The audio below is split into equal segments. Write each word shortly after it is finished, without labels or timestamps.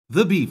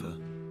The beaver,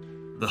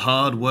 the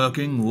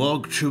hard-working,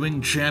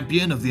 log-chewing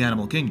champion of the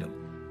animal kingdom.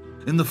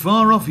 In the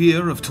far-off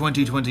year of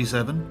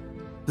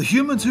 2027, the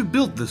humans who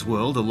built this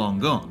world are long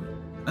gone,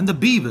 and the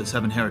beavers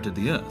have inherited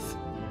the earth.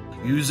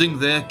 Using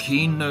their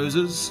keen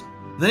noses,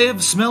 they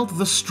have smelt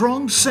the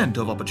strong scent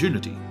of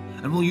opportunity,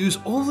 and will use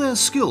all their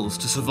skills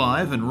to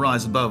survive and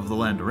rise above the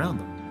land around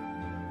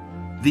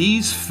them.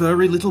 These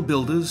furry little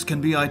builders can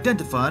be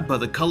identified by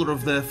the color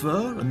of their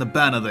fur and the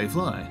banner they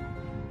fly.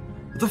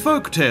 The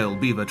folktale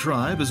beaver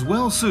tribe is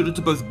well suited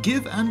to both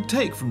give and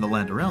take from the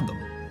land around them.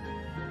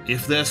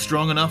 If they're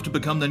strong enough to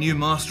become the new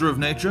master of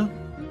nature,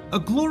 a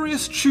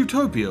glorious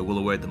chutopia will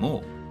await them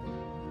all.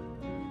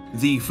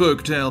 The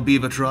folktale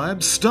beaver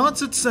tribe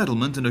starts its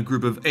settlement in a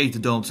group of 8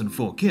 adults and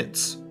 4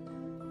 kids.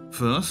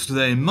 First,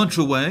 they munch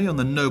away on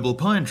the noble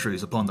pine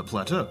trees upon the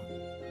plateau.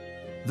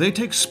 They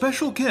take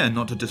special care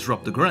not to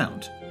disrupt the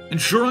ground,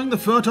 ensuring the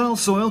fertile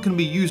soil can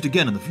be used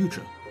again in the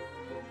future.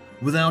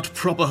 Without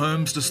proper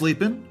homes to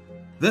sleep in,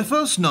 their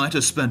first night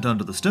is spent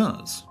under the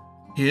stars.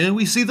 Here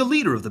we see the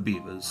leader of the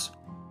beavers,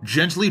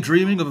 gently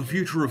dreaming of a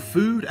future of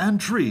food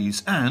and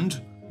trees and,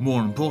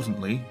 more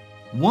importantly,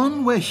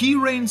 one where he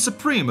reigns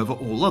supreme over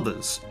all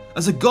others,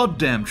 as a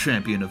goddamn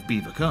champion of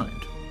beaver kind.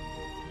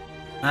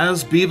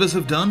 As beavers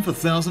have done for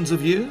thousands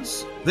of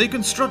years, they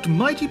construct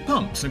mighty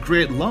pumps and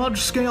create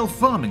large-scale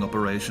farming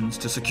operations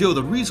to secure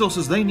the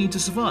resources they need to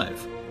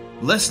survive,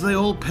 lest they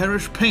all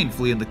perish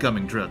painfully in the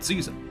coming drought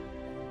season.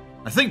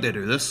 I think they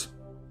do this.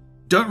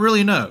 Don't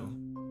really know.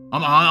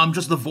 I'm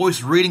just the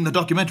voice reading the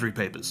documentary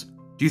papers.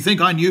 Do you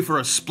think I knew for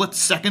a split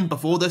second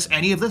before this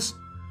any of this?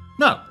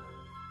 No.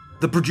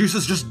 The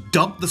producers just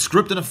dumped the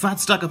script in a fat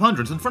stack of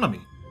hundreds in front of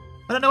me.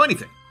 I don't know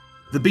anything.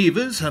 The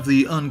beavers have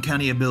the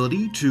uncanny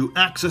ability to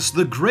access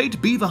the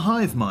great beaver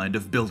hive mind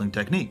of building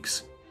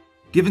techniques,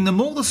 giving them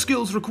all the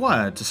skills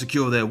required to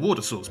secure their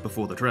water source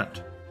before the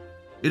drought.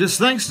 It is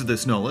thanks to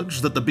this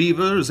knowledge that the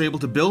beaver is able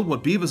to build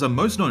what beavers are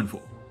most known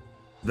for.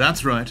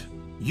 That's right,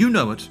 you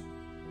know it.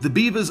 The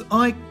beaver's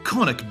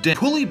iconic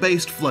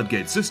pulley-based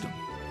floodgate system.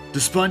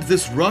 Despite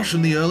this rush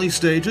in the early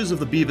stages of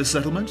the beaver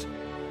settlement,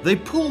 they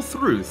pull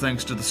through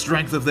thanks to the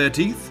strength of their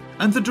teeth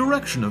and the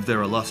direction of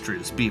their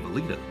illustrious beaver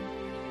leader.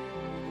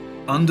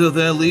 Under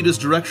their leader's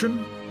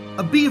direction,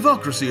 a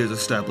beavocracy is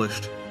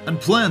established,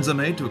 and plans are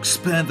made to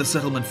expand the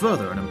settlement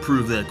further and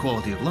improve their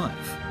quality of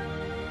life.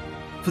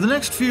 For the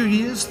next few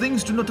years,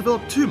 things do not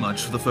develop too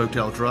much for the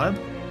folktale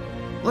tribe.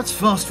 Let's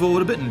fast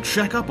forward a bit and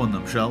check up on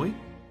them, shall we?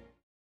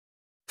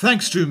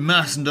 Thanks to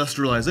mass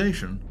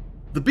industrialization,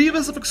 the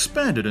beavers have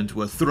expanded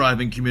into a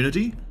thriving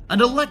community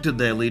and elected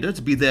their leader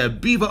to be their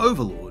beaver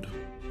overlord.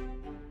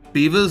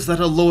 Beavers that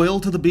are loyal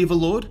to the beaver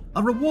lord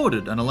are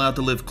rewarded and allowed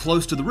to live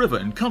close to the river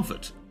in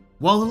comfort,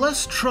 while the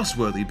less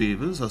trustworthy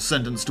beavers are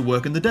sentenced to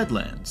work in the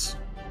Deadlands.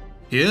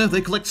 Here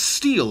they collect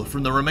steel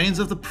from the remains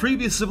of the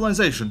previous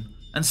civilization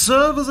and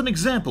serve as an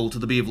example to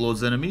the beaver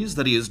lord's enemies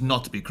that he is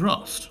not to be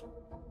crossed.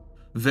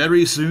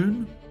 Very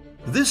soon,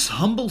 this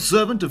humble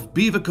servant of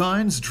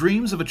beaverkind's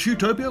dreams of a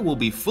chutopia will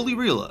be fully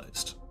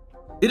realized.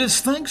 It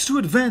is thanks to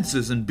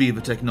advances in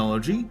beaver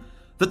technology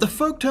that the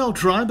folktale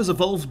tribe has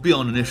evolved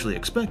beyond initially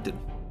expected.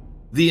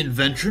 The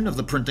invention of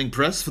the printing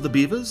press for the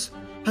beavers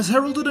has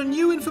heralded a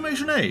new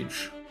information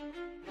age.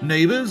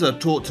 Neighbors are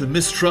taught to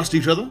mistrust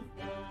each other,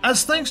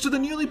 as thanks to the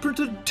newly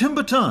printed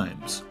Timber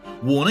Times,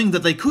 warning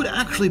that they could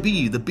actually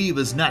be the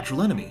beaver's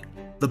natural enemy,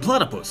 the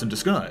platypus in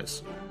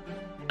disguise.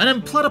 An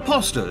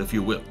implatyposter, if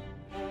you will.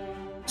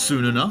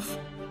 Soon enough,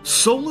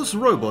 soulless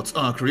robots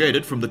are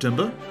created from the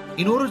timber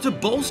in order to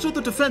bolster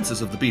the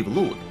defenses of the beaver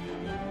lord.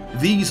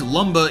 These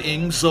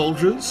lumber-ing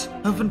soldiers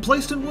have been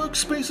placed in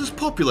workspaces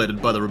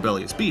populated by the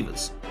rebellious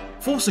beavers,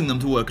 forcing them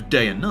to work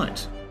day and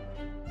night.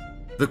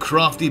 The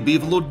crafty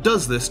beaver lord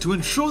does this to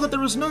ensure that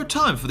there is no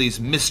time for these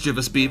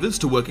mischievous beavers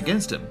to work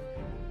against him.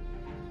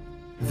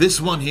 This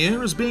one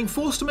here is being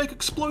forced to make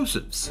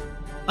explosives,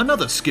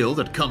 another skill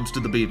that comes to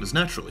the beavers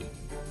naturally.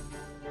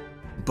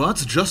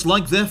 But just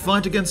like their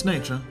fight against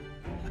nature,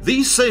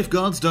 these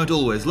safeguards don't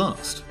always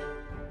last.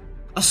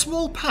 A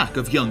small pack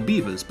of young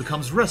beavers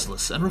becomes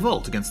restless and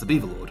revolt against the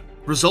beaver lord,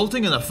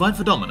 resulting in a fight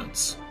for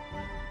dominance.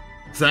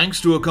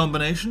 Thanks to a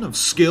combination of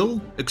skill,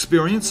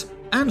 experience,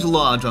 and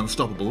large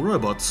unstoppable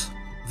robots,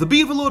 the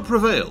beaver lord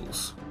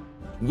prevails.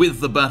 With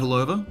the battle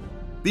over,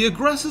 the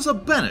aggressors are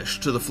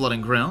banished to the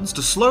flooding grounds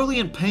to slowly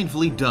and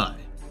painfully die.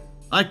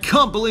 I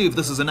can't believe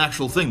this is an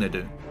actual thing they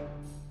do.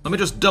 Let me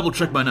just double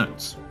check my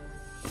notes.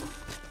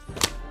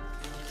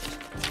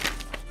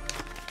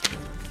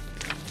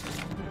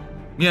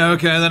 Yeah,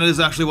 okay, that is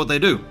actually what they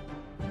do.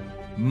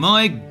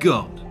 My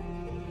god.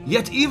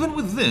 Yet even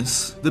with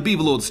this, the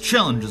beaver lord's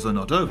challenges are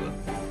not over.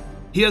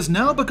 He has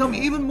now become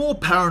even more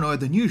paranoid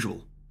than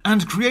usual,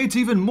 and creates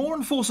even more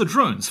enforcer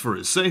drones for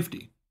his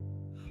safety.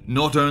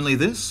 Not only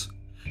this,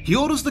 he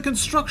orders the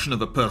construction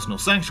of a personal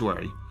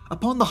sanctuary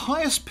upon the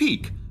highest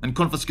peak and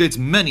confiscates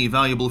many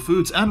valuable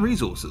foods and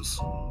resources.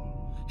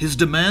 His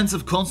demands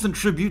of constant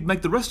tribute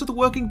make the rest of the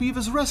working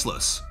beavers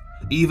restless,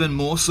 even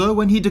more so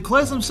when he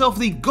declares himself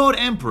the God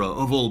Emperor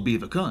of all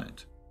beaver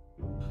kind.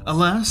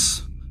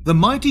 Alas, The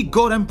mighty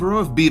God Emperor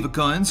of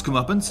Beaver-Kind's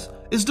comeuppance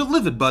is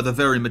delivered by the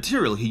very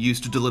material he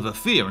used to deliver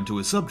fear into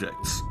his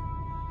subjects.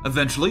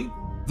 Eventually,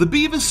 the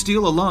beavers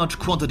steal a large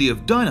quantity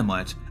of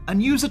dynamite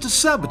and use it to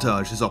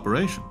sabotage his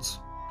operations.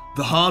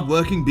 The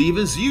hard-working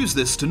beavers use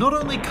this to not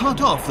only cut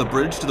off the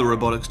bridge to the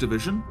robotics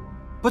division,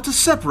 but to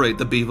separate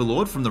the Beaver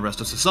Lord from the rest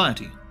of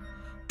society,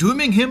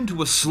 dooming him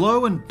to a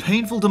slow and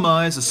painful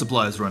demise as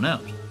supplies run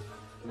out.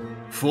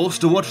 Forced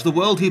to watch the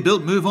world he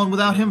built move on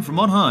without him from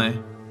on high,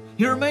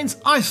 he remains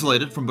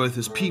isolated from both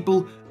his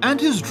people and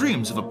his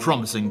dreams of a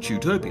promising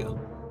utopia.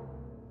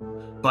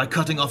 By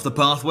cutting off the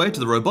pathway to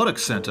the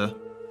robotics center,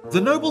 the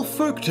noble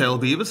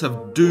folktale beavers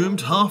have doomed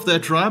half their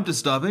tribe to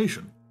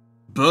starvation.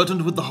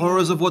 Burdened with the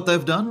horrors of what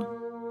they've done,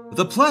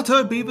 the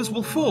plateau beavers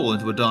will fall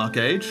into a dark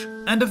age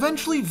and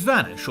eventually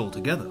vanish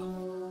altogether.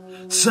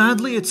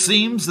 Sadly, it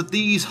seems that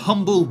these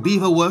humble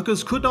beaver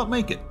workers could not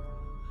make it.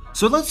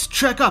 So let's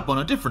check up on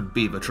a different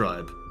beaver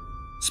tribe.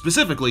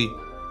 Specifically,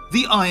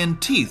 the Iron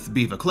Teeth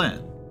Beaver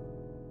Clan.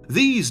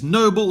 These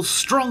noble,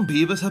 strong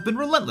beavers have been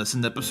relentless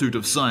in their pursuit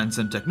of science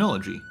and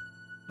technology.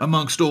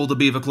 Amongst all the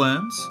beaver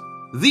clans,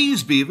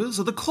 these beavers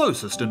are the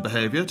closest in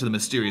behavior to the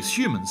mysterious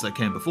humans that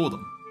came before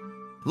them.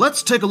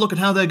 Let's take a look at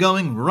how they're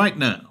going right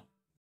now.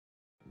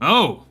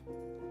 Oh!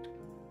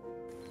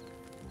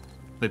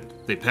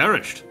 They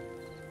perished.